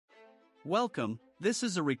Welcome, this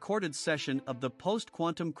is a recorded session of the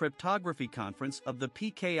Post-Quantum Cryptography Conference of the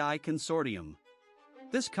PKI Consortium.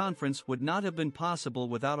 This conference would not have been possible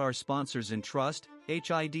without our sponsors Entrust,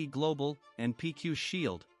 HID Global, and PQ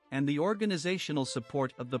Shield, and the organizational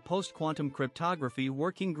support of the Post-Quantum Cryptography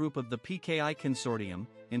Working Group of the PKI Consortium,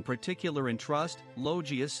 in particular Entrust,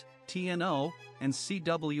 Logius, TNO, and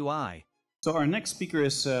CWI. So our next speaker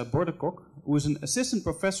is Borde Kok, who is an assistant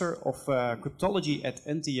professor of cryptology at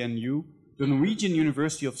NTNU, the Norwegian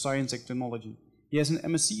University of Science and Technology. He has an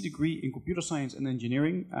MSc degree in computer science and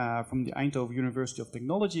engineering from the Eindhoven University of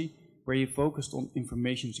Technology, where he focused on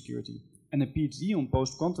information security, and a PhD on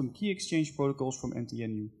post-quantum key exchange protocols from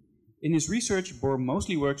NTNU. In his research, Borde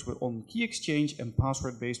mostly works on key exchange and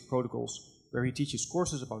password-based protocols, where he teaches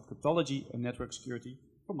courses about cryptology and network security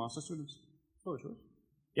for master students. The floor is yours.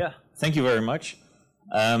 Yeah, thank you very much.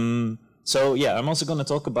 I'm also going to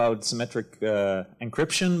talk about symmetric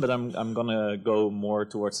encryption, but I'm going to go more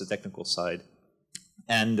towards the technical side.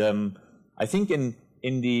 And I think in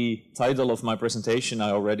the title of my presentation,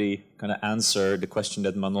 I already kind of answered the question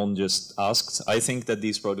that Manon just asked. I think that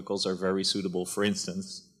these protocols are very suitable, for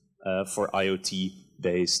instance, for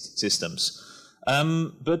IoT-based systems.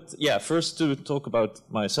 But yeah, first to talk about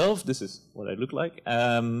myself, this is what I look like.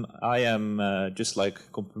 I am just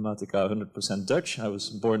like Complimatica 100% Dutch. I was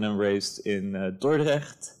born and raised in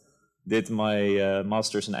Dordrecht, did my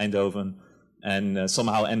master's in Eindhoven, and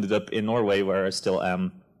somehow ended up in Norway, where I still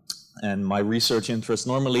am. And my research interests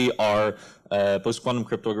normally are post-quantum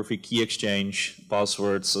cryptography, key exchange,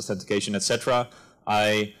 passwords, authentication, etc.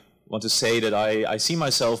 I want to say that I see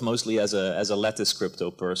myself mostly as a lattice crypto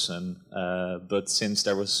person, but since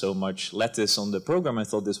there was so much lattice on the program, I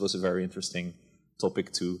thought this was a very interesting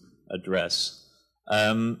topic to address.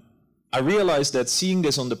 I realized that seeing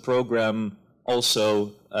this on the program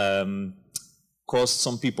also caused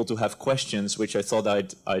some people to have questions, which I thought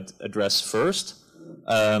I'd address first.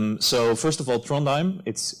 So first of all, Trondheim,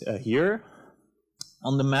 it's here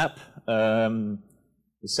on the map. The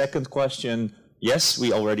second question, yes,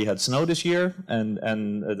 we already had snow this year, and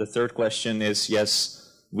the third question is, yes,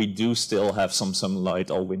 we do still have some sunlight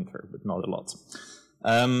all winter, but not a lot.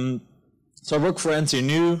 So I work for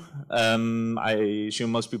NTNU. I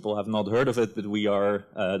assume most people have not heard of it, but we are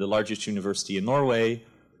the largest university in Norway,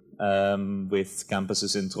 with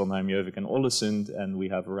campuses in Trondheim, Gjøvik, and Ålesund, and we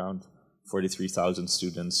have around 43,000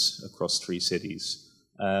 students across 3 cities.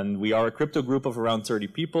 And we are a crypto group of around 30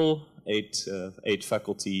 people, 8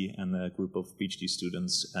 faculty, and a group of PhD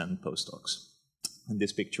students and postdocs. And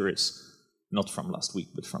this picture is not from last week,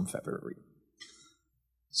 but from February.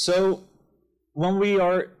 So when we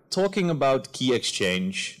are talking about key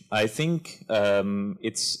exchange, I think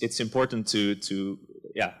it's important to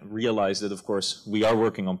realize that, of course, we are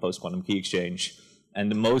working on post-quantum key exchange,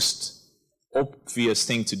 and the most obvious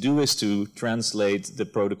thing to do is to translate the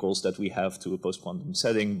protocols that we have to a post-quantum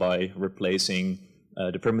setting by replacing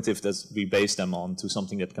the primitive that we base them on to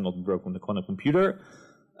something that cannot be broken on the quantum computer.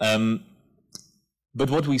 But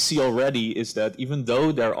what we see already is that even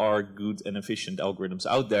though there are good and efficient algorithms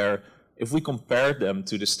out there, if we compare them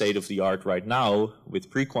to the state of the art right now with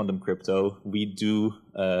pre-quantum crypto, we do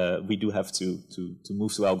have to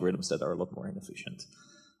move to algorithms that are a lot more inefficient.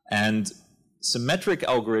 And symmetric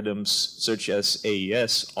algorithms such as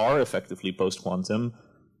AES are effectively post-quantum.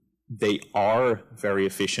 They are very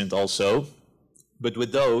efficient also, but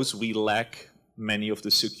with those we lack many of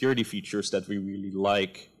the security features that we really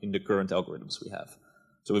like in the current algorithms we have.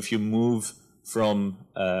 So if you move from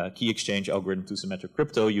key exchange algorithm to symmetric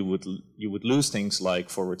crypto, you would lose things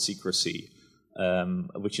like forward secrecy,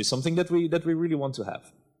 which is something that we really want to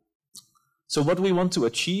have. So what we want to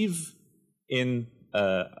achieve in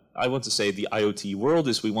I want to say the IoT world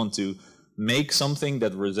is we want to make something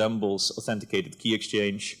that resembles authenticated key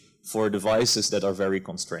exchange for devices that are very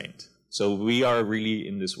constrained. So we are really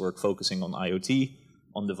in this work focusing on IoT,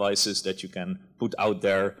 on devices that you can put out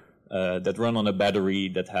there that run on a battery,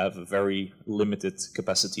 that have a very limited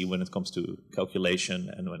capacity when it comes to calculation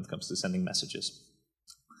and when it comes to sending messages.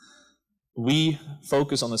 We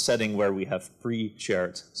focus on a setting where we have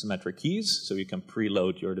pre-shared symmetric keys, so you can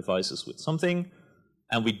preload your devices with something.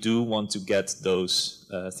 And we do want to get those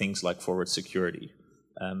things like forward security.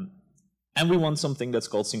 And we want something that's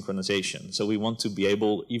called synchronization. So we want to be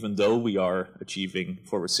able, even though we are achieving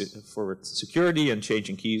forward security and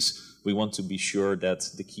changing keys, we want to be sure that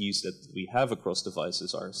the keys that we have across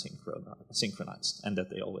devices are synchronized and that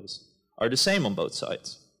they always are the same on both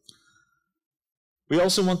sides. We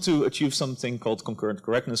also want to achieve something called concurrent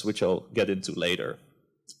correctness, which I'll get into later.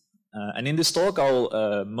 And in this talk,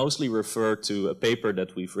 I'll mostly refer to a paper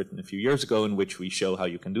that we've written a few years ago in which we show how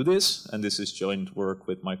you can do this. And this is joint work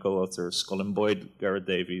with my co-authors Colin Boyd, Garrett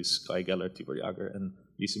Davies, Kai Geller, Tibor Jager, and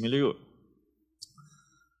Lisa Milieu.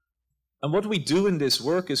 And what we do in this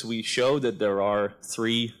work is we show that there are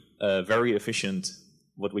three very efficient,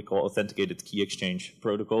 what we call authenticated key exchange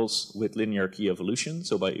protocols with linear key evolution.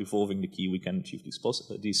 So by evolving the key, we can achieve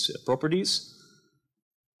these properties.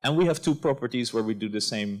 And we have two properties where we do the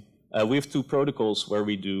same. We have two protocols where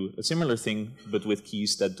we do a similar thing, but with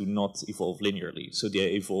keys that do not evolve linearly. So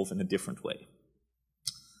they evolve in a different way.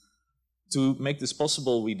 To make this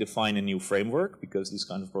possible, we define a new framework because these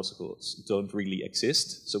kind of protocols don't really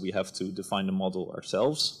exist. So we have to define the model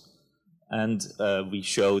ourselves. And we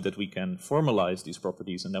show that we can formalize these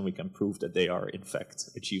properties, and then we can prove that they are, in fact,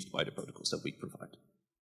 achieved by the protocols that we provide.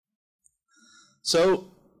 So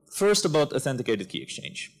first about authenticated key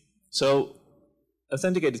exchange. So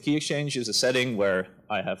authenticated key exchange is a setting where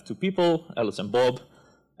I have two people, Alice and Bob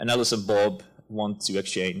want to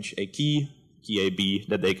exchange a key AB,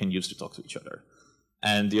 that they can use to talk to each other.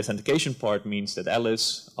 And the authentication part means that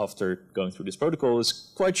Alice, after going through this protocol,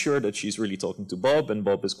 is quite sure that she's really talking to Bob, and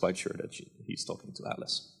Bob is quite sure that he's talking to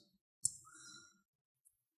Alice.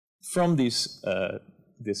 From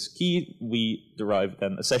this key, we derive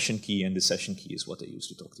then a session key, and the session key is what they use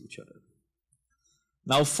to talk to each other.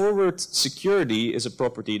 Now, forward security is a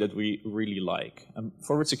property that we really like.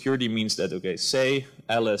 Forward security means that, okay, say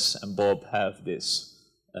Alice and Bob have this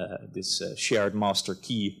shared master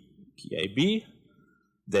key AB.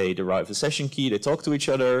 They derive a session key, they talk to each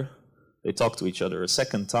other a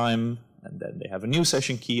second time, and then they have a new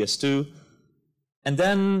session key S2. And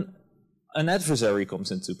then an adversary comes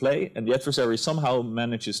into play, and the adversary somehow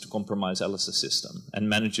manages to compromise Alice's system and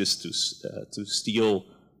manages to steal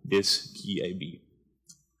this key AB.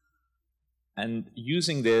 And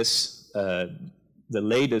using this, the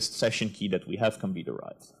latest session key that we have can be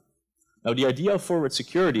derived. Now, the idea of forward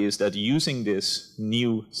security is that using this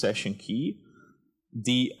new session key,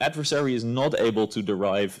 the adversary is not able to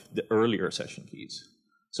derive the earlier session keys.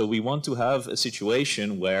 So we want to have a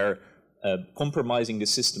situation where compromising the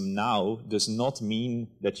system now does not mean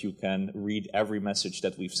that you can read every message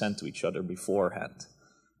that we've sent to each other beforehand.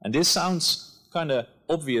 And this sounds kind of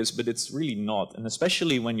obvious, but it's really not. And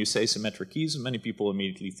especially when you say symmetric keys, many people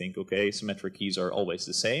immediately think, okay, symmetric keys are always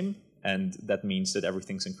the same, and that means that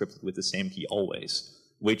everything's encrypted with the same key always,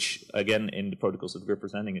 which, again, in the protocols that we're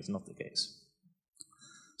presenting is not the case.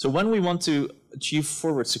 So when we want to achieve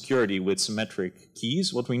forward security with symmetric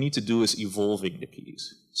keys, what we need to do is evolving the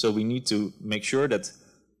keys. So we need to make sure that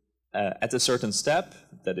at a certain step,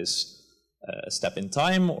 that is a step in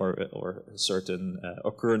time or a certain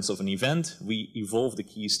occurrence of an event, we evolve the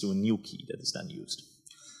keys to a new key that is then used.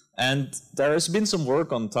 And there has been some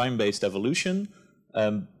work on time-based evolution,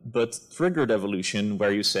 but triggered evolution,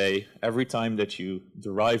 where you say every time that you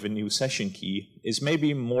derive a new session key, is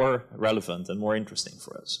maybe more relevant and more interesting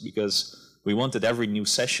for us, because we want that every new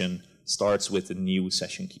session starts with a new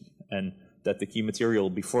session key, and that the key material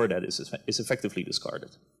before that is effectively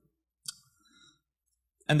discarded.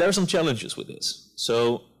 And there are some challenges with this.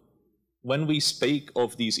 So when we speak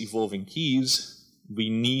of these evolving keys, we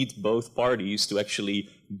need both parties to actually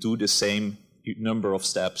do the same number of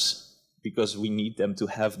steps, because we need them to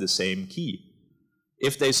have the same key.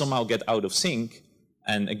 If they somehow get out of sync,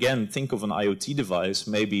 and again, think of an IoT device,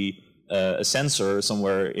 maybe a sensor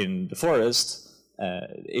somewhere in the forest,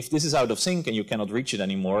 if this is out of sync and you cannot reach it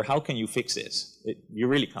anymore, how can you fix this? You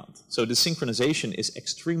really can't. So the synchronization is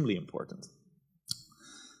extremely important.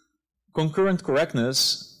 Concurrent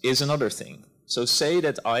correctness is another thing. So say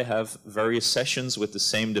that I have various sessions with the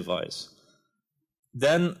same device.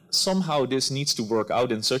 Then somehow this needs to work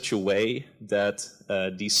out in such a way that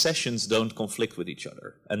these sessions don't conflict with each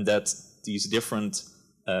other, and that these different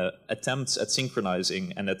attempts at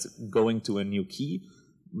synchronizing and at going to a new key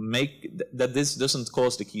that this doesn't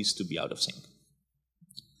cause the keys to be out of sync.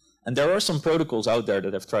 And there are some protocols out there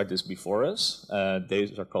that have tried this before us.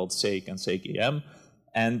 These are called SAKE and SAKE-EM,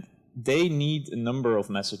 and they need a number of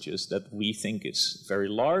messages that we think is very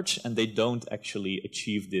large, and they don't actually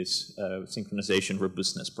achieve this synchronization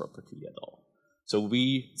robustness property at all. So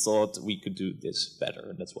we thought we could do this better,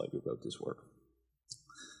 and that's why we wrote this work.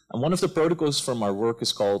 And one of the protocols from our work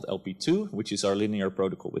is called LP2, which is our linear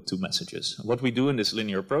protocol with two messages. What we do in this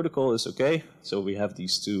linear protocol is, okay, so we have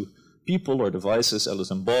these two people or devices,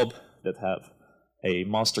 Alice and Bob, that have a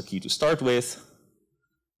master key to start with,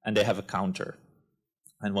 and they have a counter.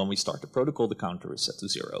 And when we start the protocol, the counter is set to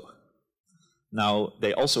 0. Now,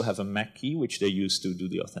 they also have a MAC key, which they use to do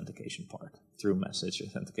the authentication part through message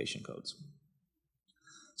authentication codes.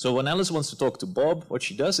 So when Alice wants to talk to Bob, what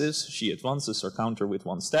she does is she advances her counter with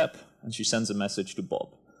 1 step, and she sends a message to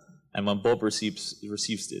Bob. And when Bob receives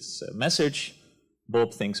this message,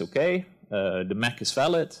 Bob thinks, okay, the MAC is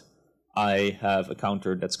valid. I have a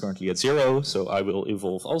counter that's currently at 0, so I will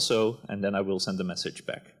evolve also, and then I will send a message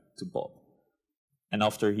back to Bob. And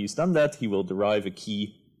after he's done that, he will derive a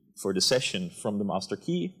key for the session from the master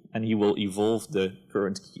key, and he will evolve the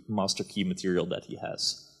current master key material that he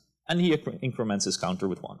has. And he increments his counter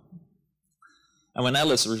with 1. And when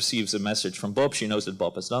Alice receives a message from Bob, she knows that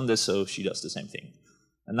Bob has done this, so she does the same thing.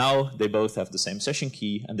 And now they both have the same session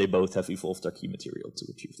key, and they both have evolved their key material to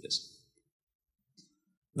achieve this.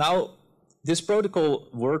 Now, this protocol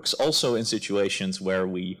works also in situations where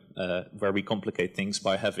we complicate things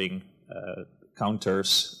by having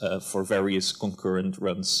counters for various concurrent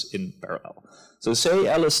runs in parallel. So say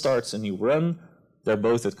Alice starts a new run, they're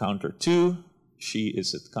both at counter 2, she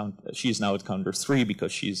is now at counter 3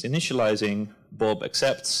 because she's initializing, Bob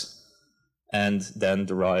accepts, and then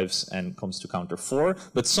derives and comes to counter 4,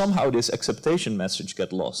 but somehow this acceptation message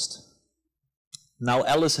gets lost. Now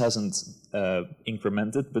Alice hasn't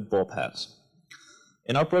incremented, but Bob has.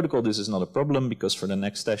 In our protocol, this is not a problem because for the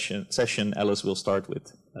next session Alice will start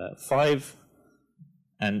with 5,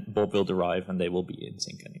 and Bob will derive, and they will be in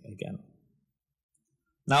sync again.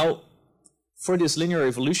 Now, for this linear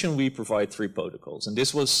evolution, we provide 3 protocols, and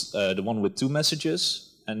this was the one with 2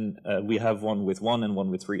 messages, and we have one with 1 and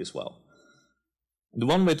one with 3 as well. The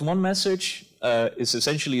one with 1 message is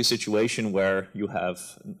essentially a situation where you have,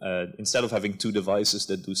 instead of having 2 devices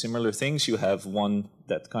that do similar things, you have one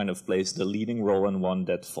that kind of plays the leading role and one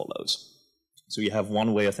that follows. So you have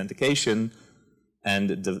one-way authentication,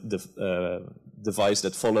 and the device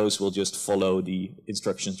that follows will just follow the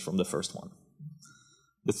instructions from the first one.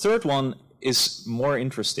 The third one is more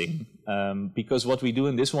interesting because what we do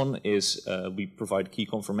in this one is we provide key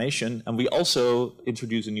confirmation, and we also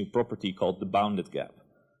introduce a new property called the bounded gap.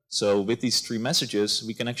 So with these 3 messages,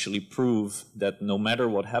 we can actually prove that no matter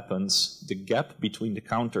what happens, the gap between the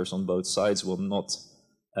counters on both sides will not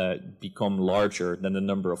become larger than the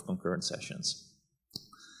number of concurrent sessions.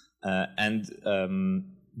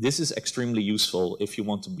 This is extremely useful if you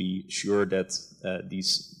want to be sure that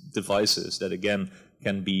these devices that, again,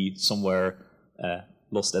 can be somewhere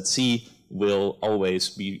lost at sea will always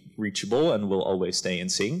be reachable and will always stay in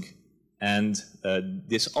sync. And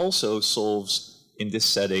this also solves, in this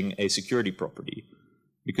setting, a security property.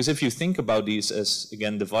 Because if you think about these as,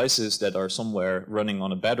 again, devices that are somewhere running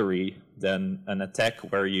on a battery, then an attack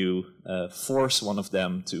where you force one of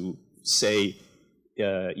them to, say,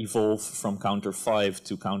 evolve from counter 5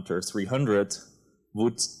 to counter 300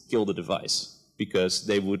 would kill the device, because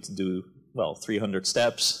they would do, well, 300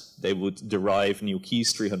 steps, they would derive new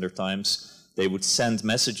keys 300 times, they would send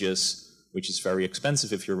messages, which is very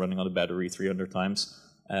expensive if you're running on a battery 300 times,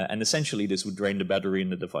 and essentially this would drain the battery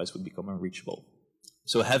and the device would become unreachable.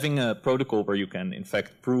 So having a protocol where you can, in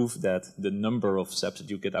fact, prove that the number of steps that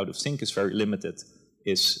you get out of sync is very limited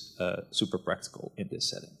is super practical in this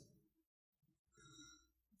setting.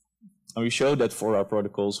 And we show that for our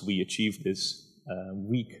protocols, we achieve this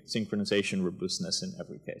weak synchronization robustness in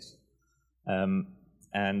every case.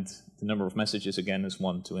 And the number of messages, again, is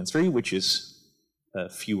 1, 2, and 3, which is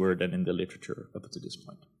fewer than in the literature up to this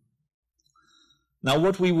point. Now,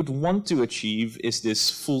 what we would want to achieve is this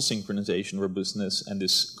full synchronization robustness and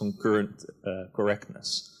this concurrent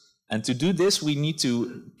correctness. And to do this, we need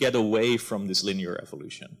to get away from this linear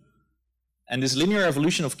evolution. And this linear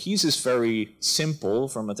evolution of keys is very simple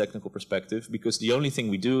from a technical perspective, because the only thing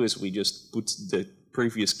we do is we just put the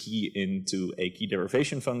previous key into a key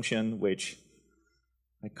derivation function, which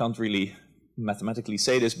I can't really mathematically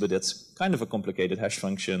say this, but it's kind of a complicated hash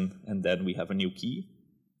function, and then we have a new key.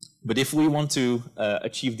 But if we want to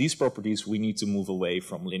achieve these properties, we need to move away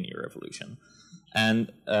from linear evolution.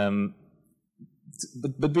 And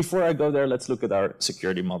but before I go there, let's look at our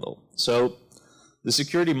security model. So the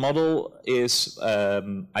security model is,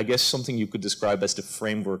 I guess, something you could describe as the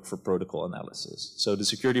framework for protocol analysis. So the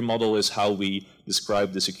security model is how we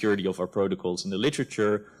describe the security of our protocols in the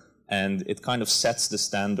literature, and it kind of sets the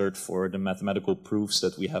standard for the mathematical proofs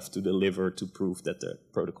that we have to deliver to prove that the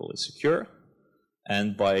protocol is secure.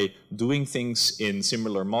 And by doing things in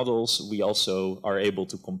similar models, we also are able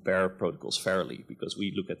to compare protocols fairly, because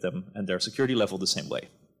we look at them and their security level the same way.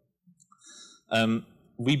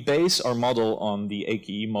 We base our model on the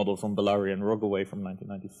AKE model from Bellary and Rogaway from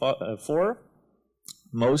 1994,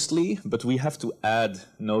 mostly, but we have to add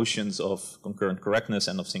notions of concurrent correctness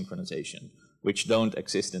and of synchronization, which don't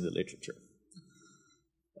exist in the literature.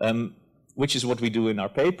 which is what we do in our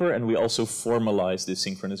paper, and we also formalize this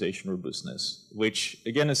synchronization robustness, which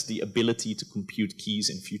again is the ability to compute keys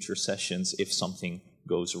in future sessions if something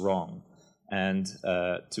goes wrong. And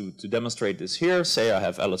to demonstrate this here, say I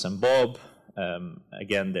have Alice and Bob.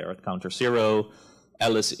 Again, they're at counter 0.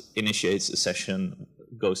 Alice initiates a session,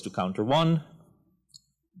 goes to counter 1.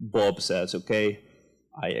 Bob says, okay,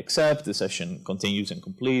 I accept. The session continues and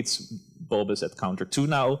completes. Bob is at counter 2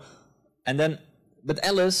 now. And then, but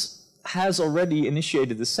Alice has already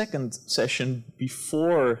initiated the second session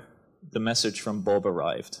before the message from Bob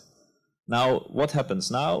arrived. Now, what happens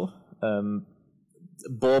now?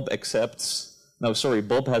 Bob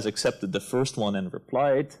has accepted the first one and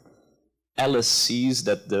replied. Alice sees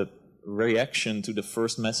that the reaction to the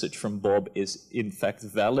first message from Bob is in fact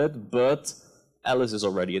valid, but Alice is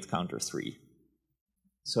already at counter 3.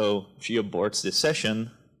 So she aborts this session,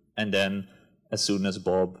 and then as soon as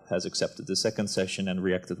Bob has accepted the second session and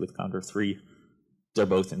reacted with counter 3, they're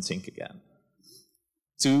both in sync again.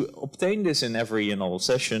 To obtain this in every and all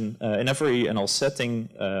session, in every and all setting,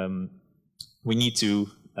 we need to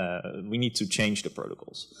change the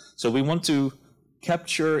protocols. So we want to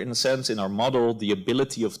capture, in a sense, in our model, the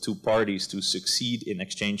ability of two parties to succeed in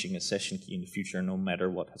exchanging a session key in the future, no matter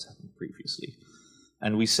what has happened previously.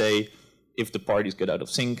 And we say, if the parties get out of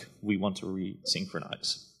sync, we want to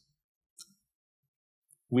resynchronize.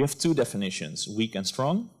 We have two definitions, weak and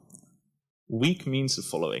strong. Weak means the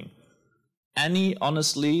following. Any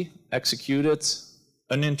honestly executed,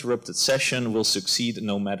 uninterrupted session will succeed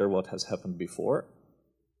no matter what has happened before.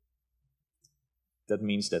 That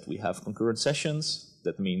means that we have concurrent sessions.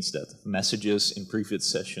 That means that messages in previous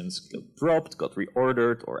sessions got dropped, got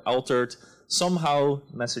reordered, or altered. Somehow,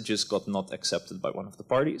 messages got not accepted by one of the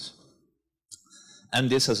parties. And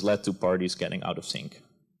this has led to parties getting out of sync.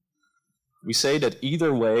 We say that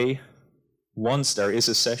either way, once there is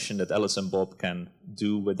a session that Alice and Bob can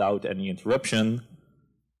do without any interruption,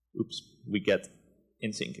 we get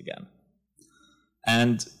in sync again.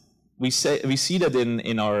 And we see that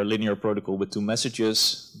in our linear protocol with two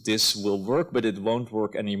messages, this will work, but it won't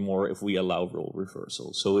work anymore if we allow role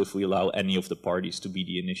reversal. So if we allow any of the parties to be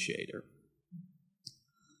the initiator.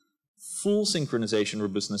 Full synchronization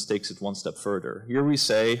robustness takes it one step further. Here we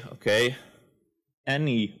say, okay,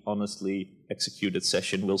 any honestly executed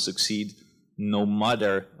session will succeed no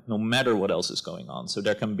matter what else is going on. So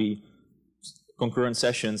there can be concurrent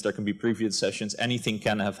sessions, there can be previous sessions, anything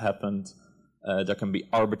can have happened. There can be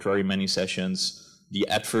arbitrary many sessions. The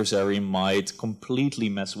adversary might completely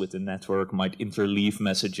mess with the network, might interleave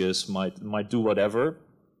messages, might do whatever.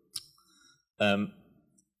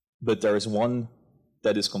 But there is one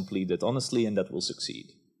that is completed honestly and that will succeed.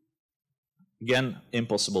 Again,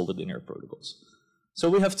 impossible with linear protocols. So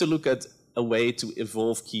we have to look at a way to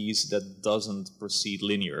evolve keys that doesn't proceed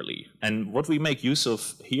linearly. And what we make use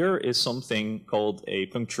of here is something called a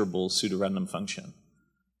puncturable pseudorandom function.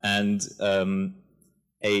 And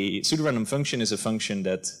a pseudorandom function is a function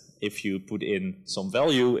that if you put in some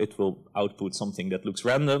value, it will output something that looks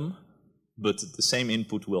random, but the same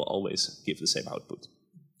input will always give the same output.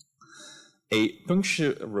 A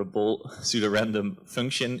puncturable pseudorandom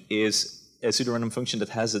function is a pseudorandom function that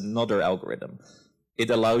has another algorithm. It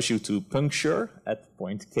allows you to puncture at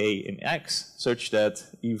point k in x, such that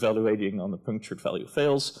evaluating on a punctured value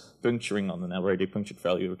fails, puncturing on an already punctured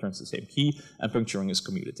value returns the same key, and puncturing is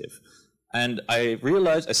commutative. And I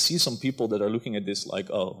realize, I see some people that are looking at this like,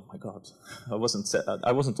 oh my god, I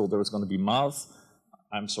wasn't told there was going to be math.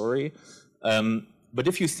 I'm sorry. But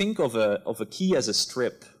if you think of a key as a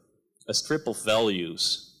strip of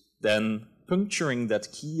values, then puncturing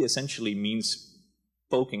that key essentially means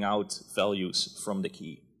poking out values from the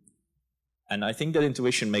key. And I think that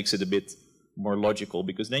intuition makes it a bit more logical,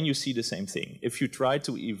 because then you see the same thing. If you try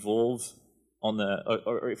to evolve on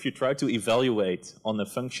or if you try to evaluate on a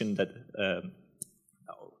function that,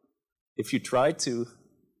 if you try to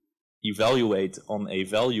evaluate on a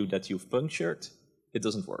value that you've punctured, it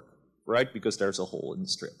doesn't work, right? Because there's a hole in the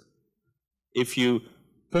strip. If you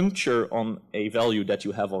puncture on a value that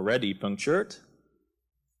you have already punctured,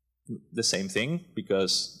 the same thing,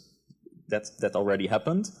 because that already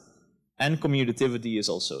happened. And commutativity is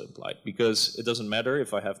also implied, because it doesn't matter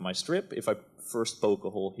if I have my strip, if I first poke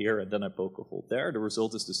a hole here and then I poke a hole there, the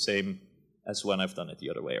result is the same as when I've done it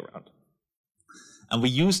the other way around. And we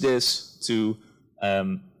use this to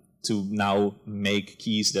now make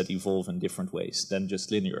keys that evolve in different ways than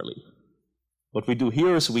just linearly. What we do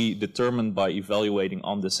here is we determine by evaluating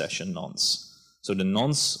on the session nonce. So the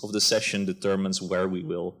nonce of the session determines where we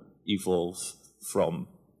will evolve from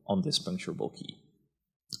on this puncturable key.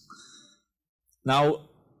 Now,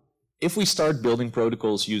 if we start building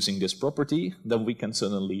protocols using this property, then we can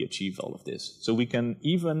suddenly achieve all of this. So we can,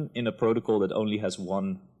 even in a protocol that only has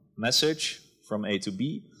one message from A to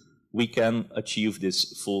B, we can achieve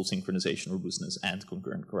this full synchronization robustness and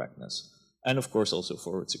concurrent correctness. And of course also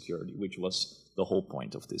forward security, which was the whole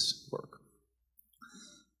point of this work.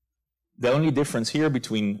 The only difference here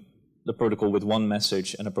between the protocol with one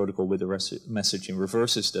message and a protocol with a message in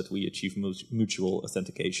reverse is that we achieve mutual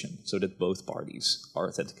authentication, so that both parties are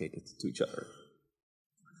authenticated to each other.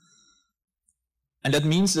 And that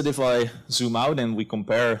means that if I zoom out and we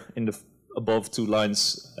compare in the above 2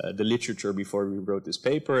 lines the literature before we wrote this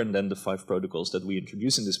paper and then the 5 protocols that we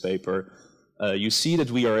introduce in this paper, you see that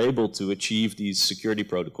we are able to achieve these security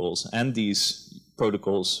protocols and these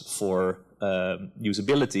protocols for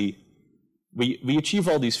usability. We achieve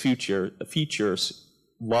all these features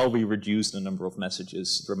while we reduce the number of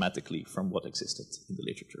messages dramatically from what existed in the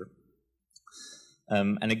literature.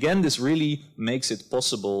 And again, this really makes it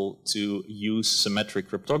possible to use symmetric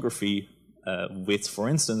cryptography with, for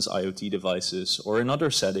instance, IoT devices or in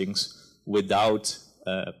other settings without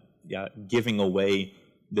giving away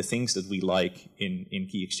the things that we like in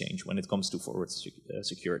key exchange when it comes to forward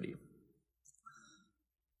security.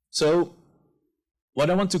 So, what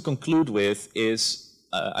I want to conclude with is,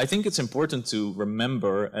 I think it's important to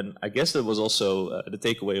remember, and I guess that was also the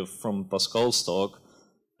takeaway from Pascal's talk,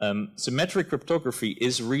 symmetric cryptography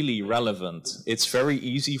is really relevant. It's very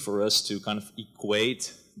easy for us to kind of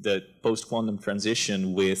equate the post-quantum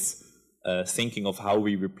transition with thinking of how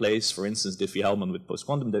we replace, for instance, Diffie-Hellman with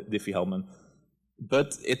post-quantum Diffie-Hellman,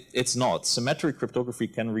 but it's not. Symmetric cryptography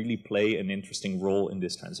can really play an interesting role in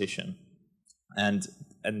this transition.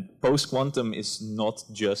 And post-quantum is not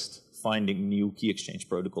just finding new key exchange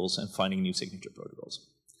protocols and finding new signature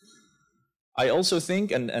protocols. I also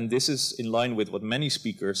think, and this is in line with what many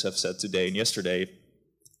speakers have said today and yesterday,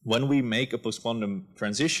 when we make a post-quantum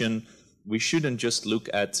transition, we shouldn't just look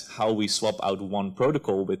at how we swap out one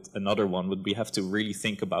protocol with another one, but we have to really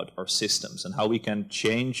think about our systems and how we can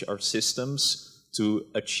change our systems to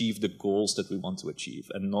achieve the goals that we want to achieve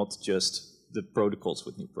and not just the protocols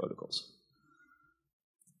with new protocols.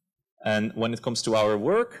 And when it comes to our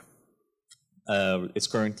work, it's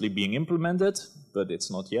currently being implemented, but it's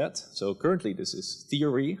not yet. So currently this is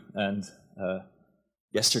theory, and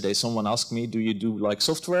yesterday someone asked me, do you do like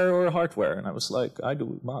software or hardware? And I was like, I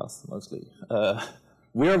do math mostly.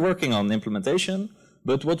 We are working on implementation,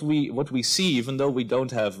 but what we see, even though we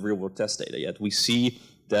don't have real-world test data yet, we see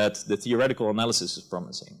that the theoretical analysis is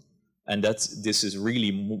promising. And that this is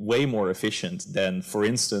really way more efficient than, for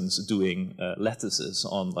instance, doing lattices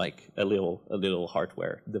on like a little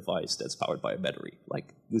hardware device that's powered by a battery.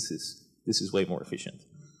 Like this is way more efficient.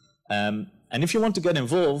 And if you want to get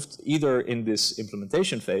involved, either in this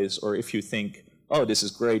implementation phase, or if you think, oh, this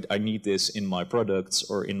is great, I need this in my products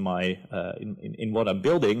or in my in what I'm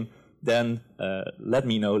building, then let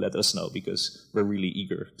me know, let us know, because we're really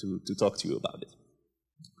eager to talk to you about it.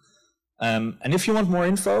 And if you want more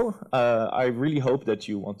info, I really hope that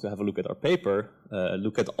you want to have a look at our paper,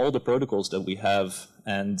 look at all the protocols that we have,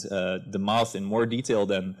 and the math in more detail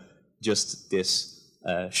than just this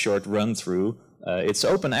short run-through. It's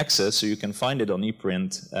open access, so you can find it on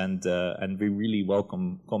ePrint, and we really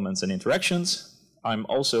welcome comments and interactions. I'm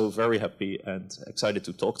also very happy and excited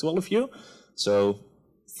to talk to all of you. So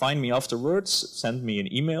find me afterwards, send me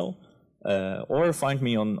an email, or find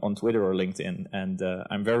me on Twitter or LinkedIn, and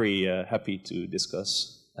I'm very happy to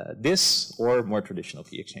discuss this or more traditional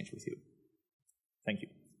key exchange with you. Thank you.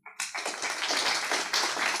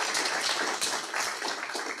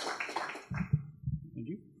 Thank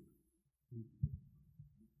you.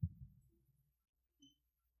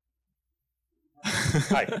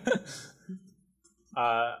 Hi.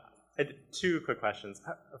 I had 2 quick questions.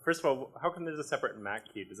 First of all, how come there's a separate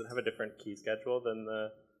MAC key? Does it have a different key schedule than the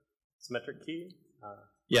symmetric key?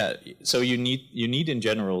 Yeah, so you need in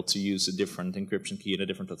general to use a different encryption key and a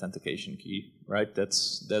different authentication key, right?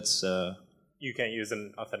 That's You can't use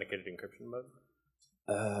an authenticated encryption mode?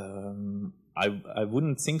 I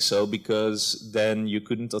wouldn't think so, because then you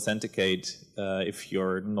couldn't authenticate if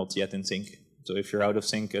you're not yet in sync. So if you're out of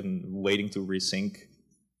sync and waiting to resync,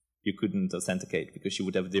 you couldn't authenticate because you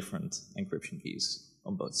would have different encryption keys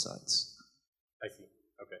on both sides. I see.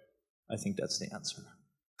 Okay. I think that's the answer.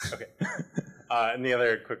 Okay. And the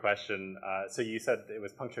other quick question, so you said it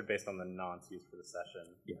was punctured based on the nonce used for the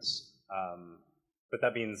session. Yes. But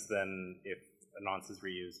that means then if a nonce is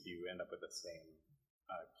reused, you end up with the same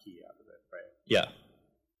key out of it, right? Yeah.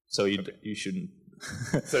 So you shouldn't.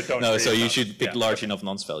 So don't. No. So you should pick large enough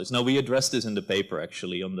nonce values. No, we addressed this in the paper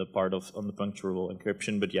actually on the part on the puncturable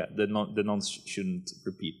encryption. But yeah, the nonce shouldn't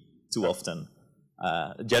repeat too often,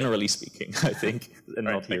 generally speaking, I think, and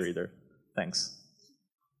not here either. Thanks.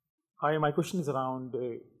 Hi, my question is around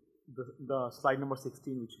the slide number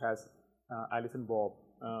 16, which has Alice and Bob.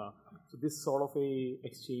 So this sort of a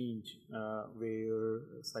exchange where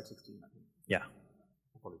slide 16, I think. Yeah.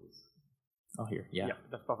 Apologies. Oh, here. Yeah. Yeah,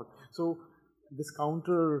 that's perfect. So this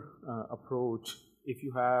counter approach, if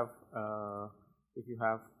you have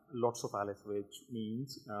lots of Alice, which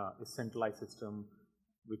means a centralized system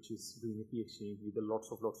which is doing a key exchange with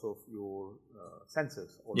lots of your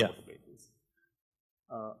sensors all over the places.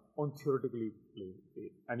 On theoretically,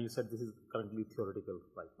 and you said this is currently theoretical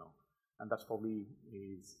right now, and that's probably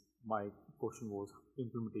is my question was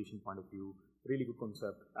implementation point of view, really good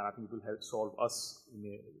concept, and I think it will help solve us in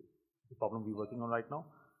the problem we're working on right now,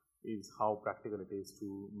 is how practical it is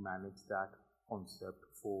to manage that concept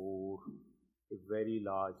for a very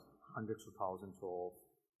large hundreds of thousands of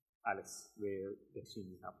Alice where the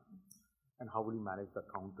exchange is happening. And how will you manage the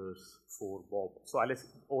counters for Bob? So Alice,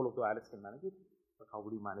 all of the Alice can manage it, but how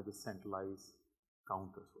will you manage the centralized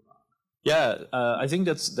counters for that? Yeah, I think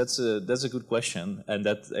that's a good question, and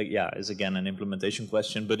that is again an implementation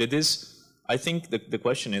question. But it is, I think the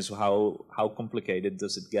question is how complicated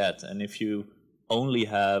does it get? And if you only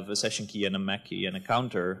have a session key and a MAC key and a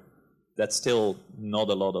counter, that's still not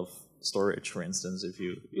a lot of storage, for instance. If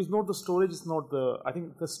you it's not the storage, it's not the. I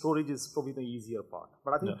think the storage is probably the easier part.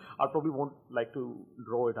 But I think I probably won't like to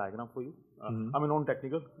draw a diagram for you. I'm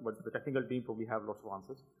non-technical, but the technical team probably have lots of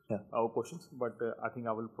answers, our questions. But I think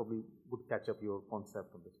I will probably would catch up your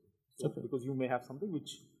concept on this, because you may have something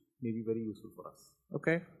which may be very useful for us.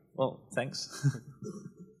 Okay. Well, thanks.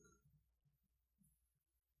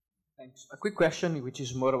 Thanks. A quick question, which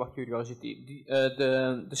is more of a curiosity.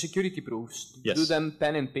 The security proofs, did you do them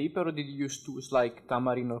pen and paper, or did you use tools like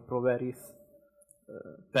Tamarin or Proverif?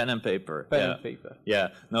 Pen and paper. Pen and paper. Yeah.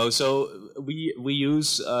 No. So we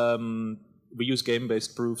use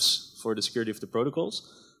game-based proofs for the security of the protocols.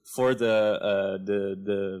 For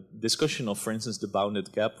the discussion of, for instance, the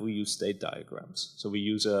bounded gap, we use state diagrams. So we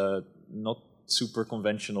use a not super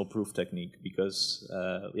conventional proof technique because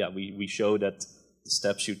we show that the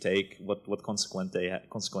steps you take, what consequence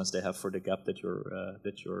they have for the gap that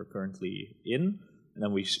you're currently in, and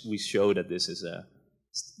then we show that this is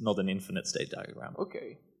not an infinite state diagram.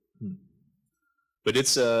 Okay. But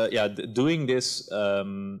it's doing this.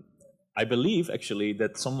 I believe actually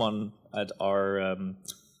that someone at our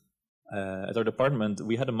department,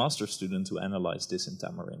 we had a master student who analyzed this in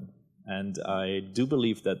Tamarin, and I do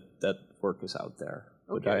believe that work is out there.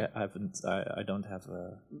 Okay. But I don't have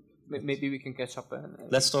a. Maybe we can catch up.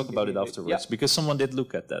 Let's talk about it afterwards, because someone did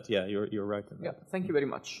look at that. Yeah, you're right. Thank you very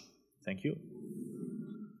much. Thank you.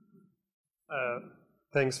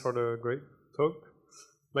 Thanks for the great talk.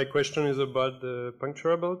 My question is about the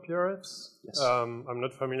puncturable PRFs. Yes. I'm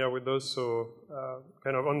not familiar with those, so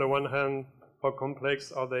kind of on the one hand, how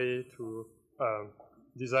complex are they to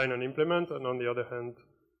design and implement, and on the other hand,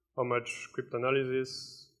 how much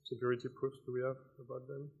cryptanalysis, security proofs do we have about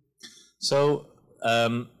them? So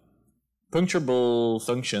puncturable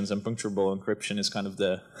functions and puncturable encryption is kind of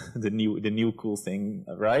the new cool thing,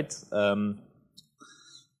 right?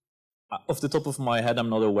 Off the top of my head, I'm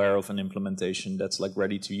not aware of an implementation that's like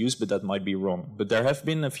ready to use, but that might be wrong. But there have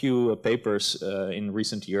been a few papers in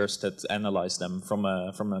recent years that analyze them from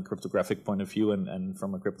a cryptographic point of view and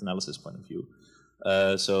from a cryptanalysis point of view.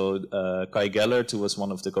 So Kai Gellert, who was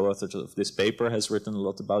one of the co-authors of this paper, has written a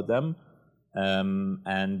lot about them.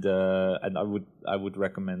 And I would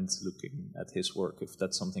recommend looking at his work if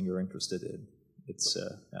that's something you're interested in. It's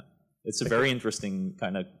a very interesting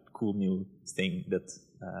kind of cool new thing that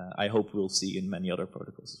I hope we'll see in many other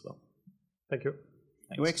protocols as well. Thank you.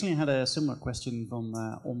 We actually had a similar question from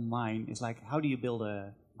online. It's like, how do you build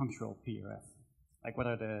a punctual PRF? Like, what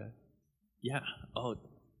are the... Yeah. Oh,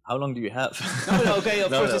 how long do you have? No, okay,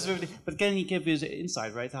 of course. No. But can you give us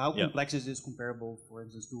insight, right? How complex is this comparable, for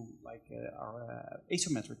instance, to like our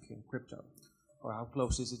asymmetric crypto? Or how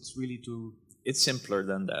close is it really to... It's simpler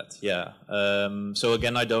than that, yeah. So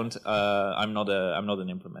again, I'm not an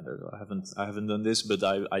implementer. I haven't done this, but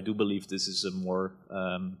I do believe this is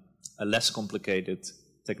a less complicated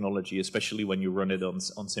technology, especially when you run it on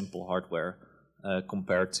simple hardware,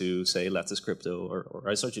 compared to say lattice crypto or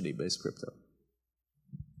isogeny-based crypto.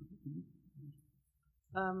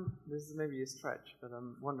 This is maybe a stretch, but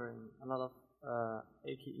I'm wondering, a lot of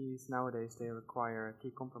AKEs nowadays, they require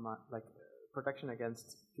key compromise, like protection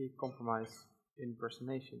against key compromise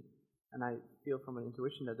impersonation, and I feel from an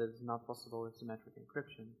intuition that is not possible with symmetric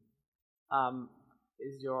encryption.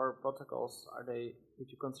 Is your protocols, would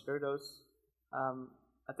you consider those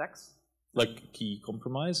attacks? Like key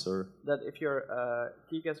compromise, or? That if your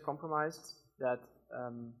key gets compromised, that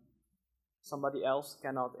somebody else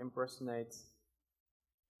cannot impersonate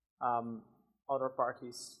other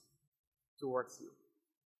parties towards you.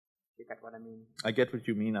 You get what I mean? I get what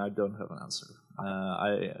you mean. I don't have an answer.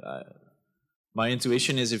 My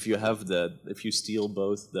intuition is if you steal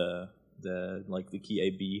both the key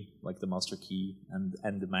AB, like the master key,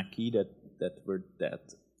 and the MAC key, that we're dead.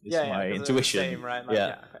 Is my intuition. Same, right? Like,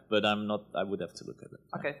 okay. But I'm not. I would have to look at it.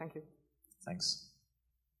 Okay, thank you. Thanks.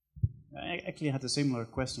 I actually had a similar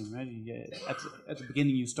question. Right? At the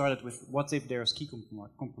beginning, you started with what if there's key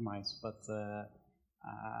compromise, but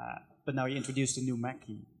now you introduced a new MAC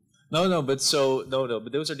key. No, but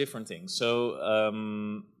those are different things. So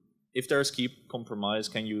if there's key compromise,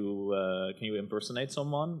 can you impersonate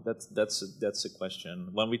someone? That's a question.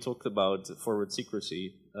 When we talked about forward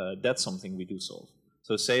secrecy, that's something we do solve.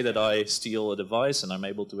 So say that I steal a device and I'm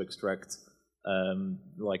able to extract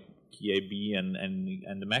like key AB and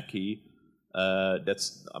the MAC key.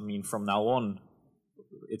 From now on,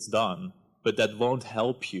 it's done. But that won't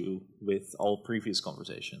help you with all previous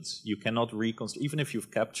conversations. You cannot reconstruct, even if you've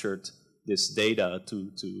captured this data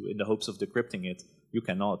in the hopes of decrypting it, you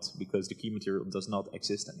cannot, because the key material does not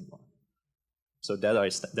exist anymore. So that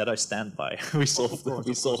I stand by. we solved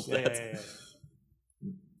that. Yeah.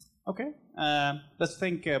 Okay, let's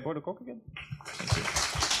thank Bodo Kok again. Thank you.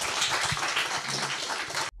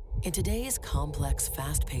 In today's complex,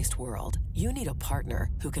 fast-paced world, you need a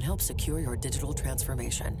partner who can help secure your digital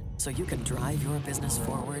transformation so you can drive your business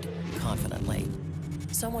forward confidently.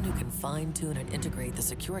 Someone who can fine-tune and integrate the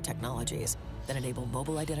secure technologies that enable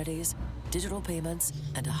mobile identities, digital payments,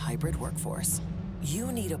 and a hybrid workforce.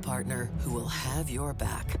 You need a partner who will have your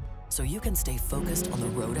back so you can stay focused on the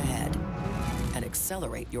road ahead and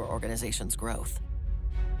accelerate your organization's growth.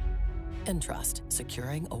 Entrust,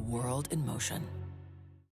 securing a world in motion.